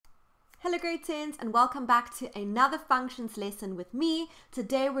Hello grade 10s and welcome back to another functions lesson with me.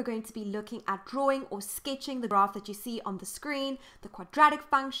 Today we're going to be looking at drawing or sketching the graph that you see on the screen, the quadratic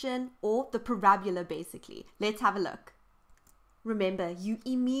function or the parabola basically. Let's have a look. Remember, you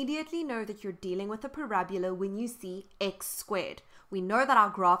immediately know that you're dealing with a parabola when you see x squared. We know that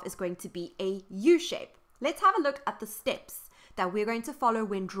our graph is going to be a U shape. Let's have a look at the steps that we're going to follow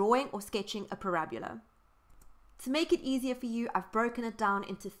when drawing or sketching a parabola. To make it easier for you, I've broken it down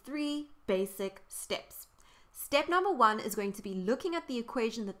into 3 basic steps. Step number 1 is going to be looking at the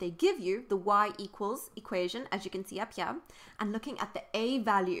equation that they give you, the y equals equation, as you can see up here, and looking at the a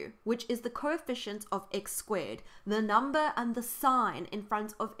value, which is the coefficient of x squared, the number and the sign in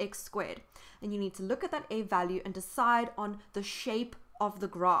front of x squared. And you need to look at that a value and decide on the shape of the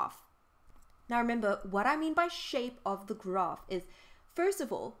graph. Now remember, what I mean by shape of the graph is, first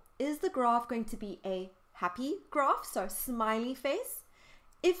of all, is the graph going to be a happy graph, so smiley face?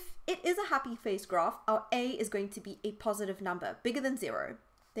 If it is a happy face graph, our a is going to be a positive number, bigger than 0.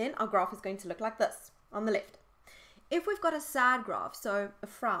 Then our graph is going to look like this on the left. If we've got a sad graph, so a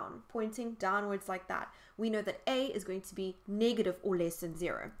frown pointing downwards like that, we know that a is going to be negative or less than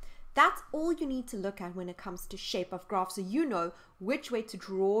 0. That's all you need to look at when it comes to shape of graph, so you know which way to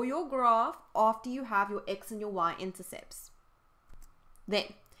draw your graph after you have your x and your y intercepts. Then,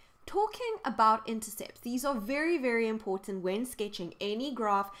 talking about intercepts, these are very, very important when sketching any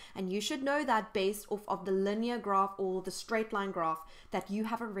graph, and you should know that based off of the linear graph or the straight line graph that you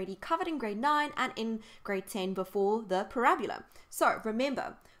have already covered in grade 9 and in grade 10 before the parabola. So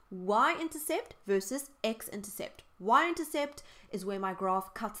remember, y-intercept versus x-intercept. Y-intercept is where my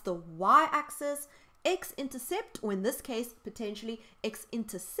graph cuts the y-axis. X-intercept, or in this case, potentially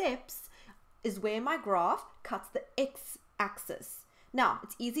x-intercepts, is where my graph cuts the x-axis. Now,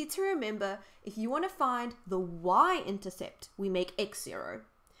 it's easy to remember. If you want to find the y-intercept, we make x0.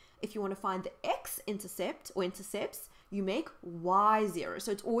 If you want to find the x-intercept or intercepts, you make y0.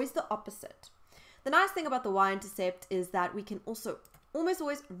 So it's always the opposite. The nice thing about the y-intercept is that we can also almost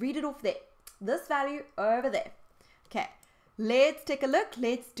always read it off there. This value over there. Okay, let's take a look.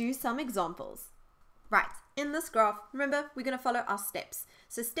 Let's do some examples. Right, in this graph, remember, we're going to follow our steps.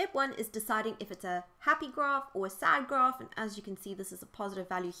 So step 1 is deciding if it's a happy graph or a sad graph. And as you can see, this is a positive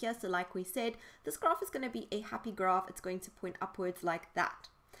value here. So like we said, this graph is going to be a happy graph. It's going to point upwards like that.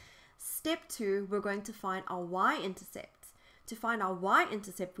 Step 2, we're going to find our y-intercept. To find our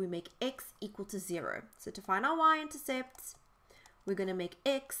y-intercept, we make x equal to 0. So to find our y-intercept, we're going to make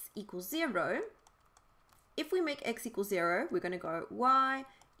x equals 0. If we make x equals 0, we're going to go y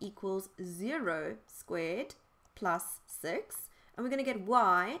equals 0 squared plus 6. And we're going to get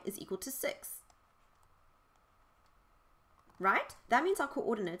y is equal to 6. Right? That means our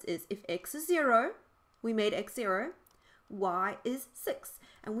coordinates is if x is 0, we made x 0, y is 6.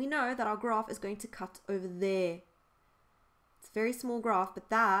 And we know that our graph is going to cut over there. It's a very small graph, but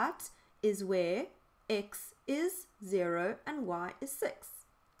that is where x is 0 and y is 6.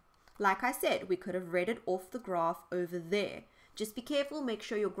 Like I said, we could have read it off the graph over there. Just be careful, make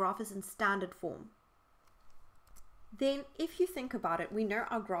sure your graph is in standard form. Then if you think about it, we know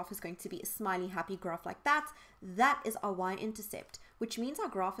our graph is going to be a smiley happy graph like that. That is our y-intercept, which means our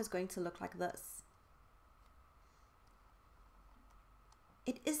graph is going to look like this.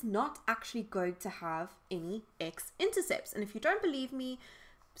 It is not actually going to have any x-intercepts. And if you don't believe me,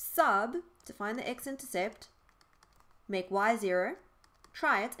 sub to find the x-intercept, make y0,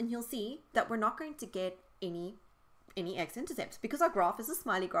 try it, and you'll see that we're not going to get any x-intercepts because our graph is a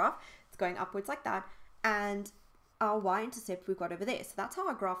smiley graph. It's going upwards like that, and our y-intercept we've got over there. So that's how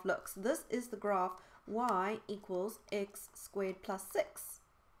our graph looks. This is the graph y equals x squared plus 6.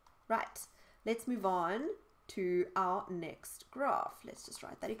 Right, let's move on to our next graph. Let's just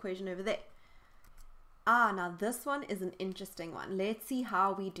write that equation over there. Now this one is an interesting one. Let's see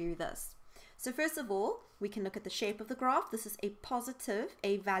how we do this. So first of all, we can look at the shape of the graph. This is a positive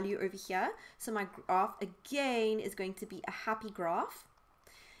a value over here. So my graph again is going to be a happy graph.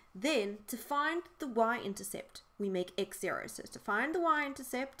 Then to find the y-intercept, we make x0. So to find the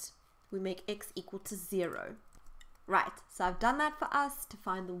y-intercept, we make x equal to 0. Right, so I've done that for us. To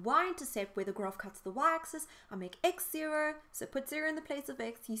find the y-intercept where the graph cuts the y-axis, I make x0. So put 0 in the place of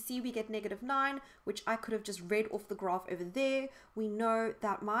x. You see we get -9, which I could have just read off the graph over there. We know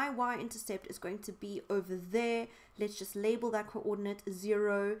that my y-intercept is going to be over there. Let's just label that coordinate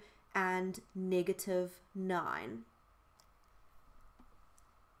 0 and -9.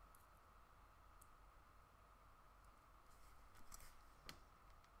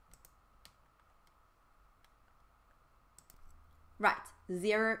 Right,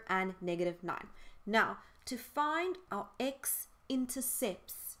 0 and -9. Now, to find our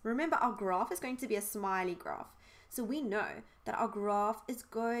x-intercepts, Remember, our graph is going to be a smiley graph. So we know that our graph is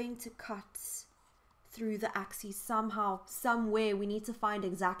going to cut through the axis somehow, somewhere. We need to find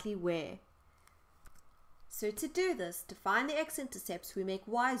exactly where. So to do this, to find the x-intercepts, we make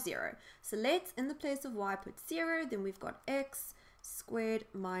y 0. So let's, in the place of y, put 0. Then we've got x squared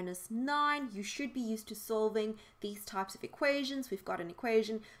minus 9. You should be used to solving these types of equations. We've got an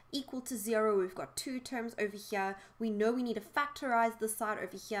equation equal to 0. We've got two terms over here. We know we need to factorize this side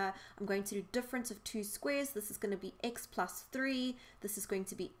over here. I'm going to do difference of two squares. This is going to be x plus 3. This is going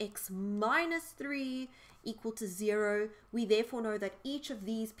to be x minus 3 equal to 0. We therefore know that each of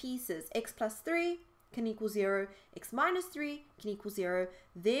these pieces, x plus 3 can equal 0, x minus 3 can equal 0.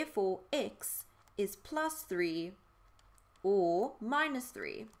 Therefore, x is plus 3 or minus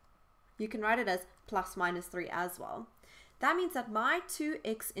 3. You can write it as plus minus 3 as well. That means that my two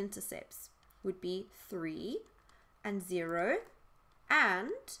x-intercepts would be 3 and 0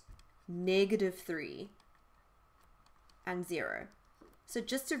 and negative 3 and 0. So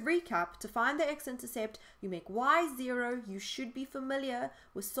just to recap, to find the x-intercept, you make y 0. You should be familiar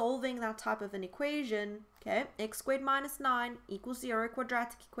with solving that type of an equation. Okay, x squared minus 9 equals 0,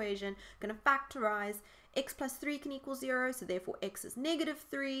 quadratic equation. Going to factorize. X plus 3 can equal 0, so therefore x is negative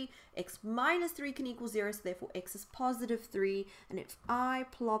 3. X minus 3 can equal 0, so therefore x is positive 3. And if I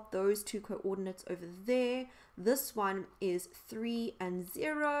plot those two coordinates over there, this one is 3 and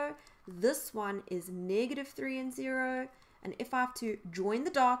 0. This one is negative 3 and 0. And if I have to join the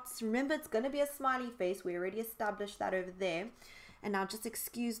dots, remember it's going to be a smiley face. We already established that over there. And now just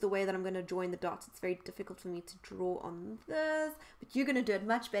excuse the way that I'm going to join the dots. It's very difficult for me to draw on this, but you're going to do it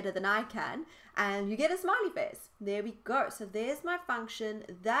much better than I can. And you get a smiley face. There we go. So there's my function.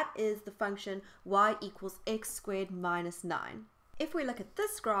 That is the function y equals x squared minus 9. If we look at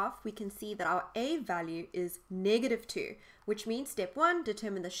this graph, we can see that our a value is negative 2, which means step 1,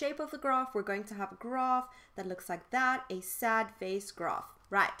 determine the shape of the graph. We're going to have a graph that looks like that, a sad face graph.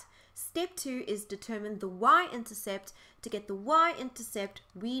 Right. Step 2 is determine the y-intercept. To get the y-intercept,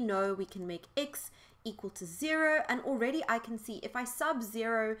 we know we can make x equal to 0. And already I can see if I sub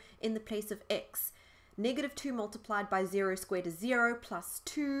 0 in the place of x, negative 2 multiplied by 0 squared is 0 plus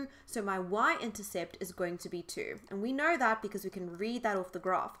 2. So my y-intercept is going to be 2. And we know that because we can read that off the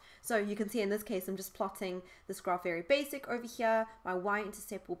graph. So you can see in this case, I'm just plotting this graph very basic over here. My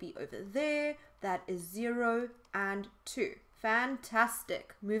y-intercept will be over there. That is 0 and 2.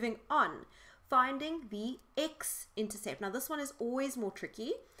 Fantastic. Moving on. Finding the x-intercept. Now this one is always more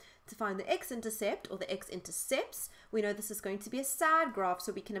tricky. To find the x-intercept or the x-intercepts, we know this is going to be a sad graph,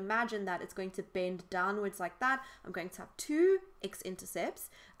 so we can imagine that it's going to bend downwards like that. I'm going to have two x-intercepts.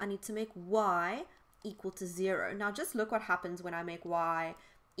 I need to make y equal to 0. Now just look what happens when I make y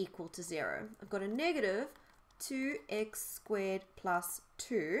equal to 0. I've got a negative 2x squared plus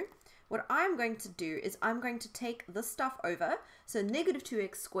 2. What I'm going to do is I'm going to take this stuff over. So negative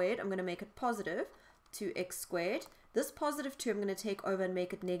 2x squared, I'm going to make it positive 2x squared. This positive 2 I'm going to take over and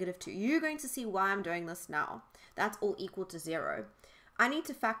make it negative 2. You're going to see why I'm doing this now. That's all equal to 0. I need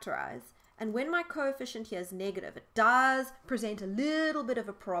to factorize. And when my coefficient here is negative, it does present a little bit of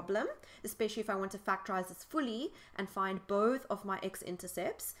a problem, especially if I want to factorize this fully and find both of my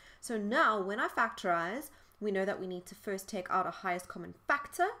x-intercepts. So now when I factorize, we know that we need to first take out a highest common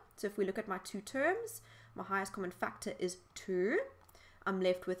factor. So if we look at my two terms, my highest common factor is 2. I'm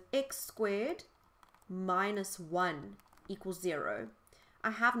left with x squared minus 1 equals 0.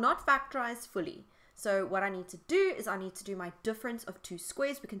 I have not factorized fully. So what I need to do is I need to do my difference of two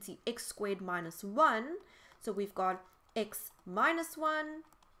squares. We can see x squared minus 1. So we've got x minus 1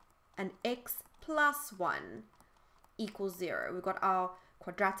 and x plus 1 equals 0. We've got our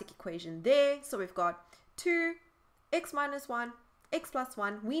quadratic equation there. So we've got 2, x minus 1, x plus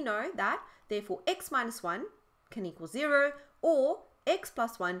 1. We know that, therefore, x minus 1 can equal 0, or x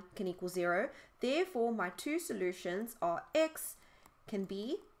plus 1 can equal 0. Therefore, my two solutions are x can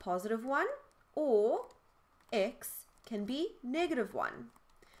be positive 1, or x can be negative 1.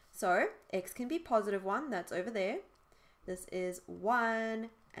 So, x can be positive 1, that's over there. This is 1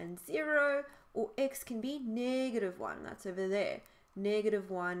 and 0, or x can be negative 1, that's over there. Negative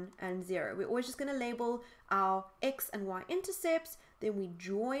 1 and 0. We're always just going to label our x and y intercepts. Then we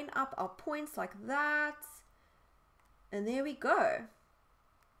join up our points like that. And there we go.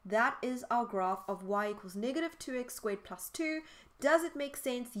 That is our graph of y equals negative 2x squared plus 2. Does it make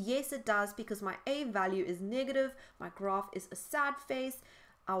sense? Yes, it does, because my a value is negative. My graph is a sad face.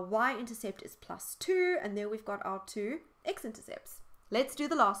 Our y-intercept is plus 2. And there we've got our two x-intercepts. Let's do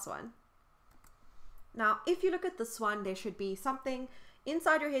the last one. Now, if you look at this one, there should be something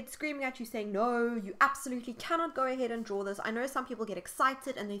inside your head screaming at you saying, no, you absolutely cannot go ahead and draw this. I know some people get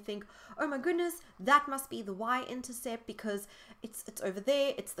excited and they think, oh my goodness, that must be the y-intercept because it's over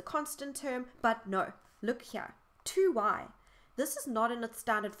there, it's the constant term. But no, look here, 2y. This is not in its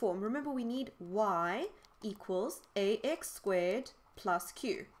standard form. Remember, we need y equals ax squared plus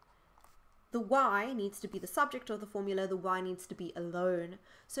q. The y needs to be the subject of the formula. The y needs to be alone.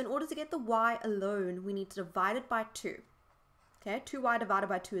 So in order to get the y alone, we need to divide it by 2. Okay, 2y divided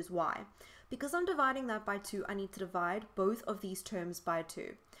by 2 is y. Because I'm dividing that by 2, I need to divide both of these terms by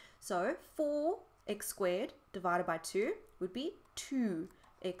 2. So 4x squared divided by 2 would be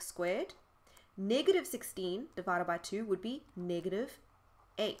 2x squared. Negative 16 divided by 2 would be negative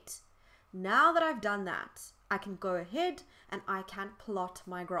 8. Now that I've done that, I can go ahead and I can plot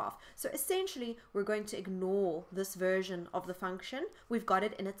my graph. So essentially, we're going to ignore this version of the function. We've got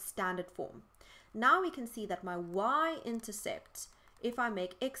it in its standard form. Now we can see that my y-intercept, if I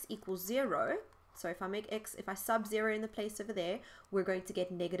make x equals 0, so if I sub 0 in the place over there, we're going to get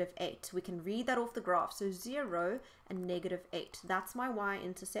negative 8. We can read that off the graph. So 0 and negative 8. That's my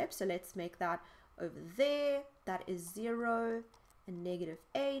y-intercept. So let's make that over there. That is 0 and negative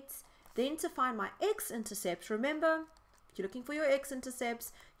 8. Then to find my x-intercept, remember, if you're looking for your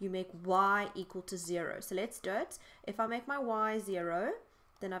x-intercepts, you make y equal to 0. So let's do it. If I make my y 0,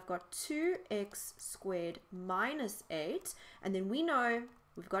 then I've got 2x squared minus 8. And then we know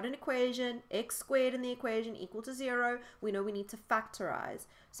we've got an equation, x squared in the equation equal to 0. We know we need to factorize.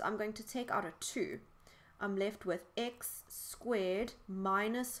 So I'm going to take out a 2. I'm left with x squared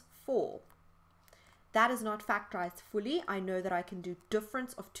minus 4. That is not factorized fully. I know that I can do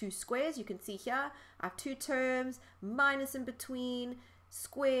difference of 2 squares. You can see here, I have 2 terms, minus in between,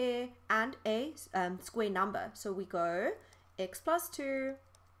 square, and a square number. So we go x plus 2,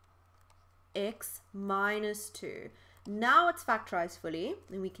 x minus 2. Now it's factorized fully,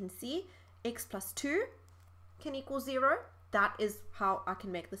 and we can see x plus 2 can equal 0. That is how I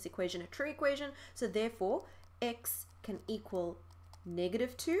can make this equation a true equation. So therefore, x can equal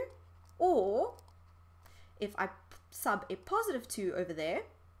negative 2, or if I sub a positive 2 over there,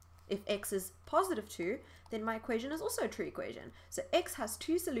 if x is positive 2, then my equation is also a true equation. So x has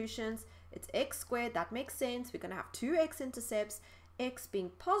 2 solutions. It's x squared. That makes sense. We're going to have 2 x-intercepts, x being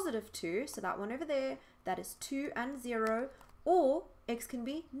positive 2, so that one over there, that is 2 and 0, or x can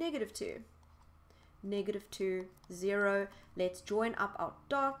be negative 2. Negative 2, 0. Let's join up our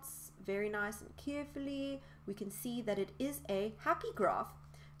dots very nice and carefully. We can see that it is a happy graph,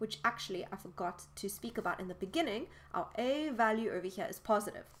 which actually I forgot to speak about in the beginning. Our a value over here is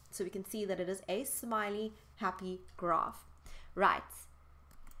positive. So we can see that it is a smiley, happy graph. Right.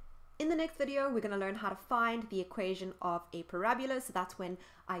 In the next video, we're going to learn how to find the equation of a parabola. So that's when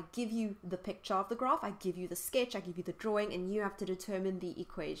I give you the picture of the graph, I give you the sketch, I give you the drawing, and you have to determine the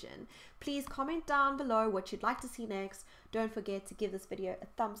equation. Please comment down below what you'd like to see next. Don't forget to give this video a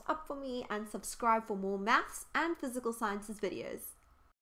thumbs up for me and subscribe for more maths and physical sciences videos.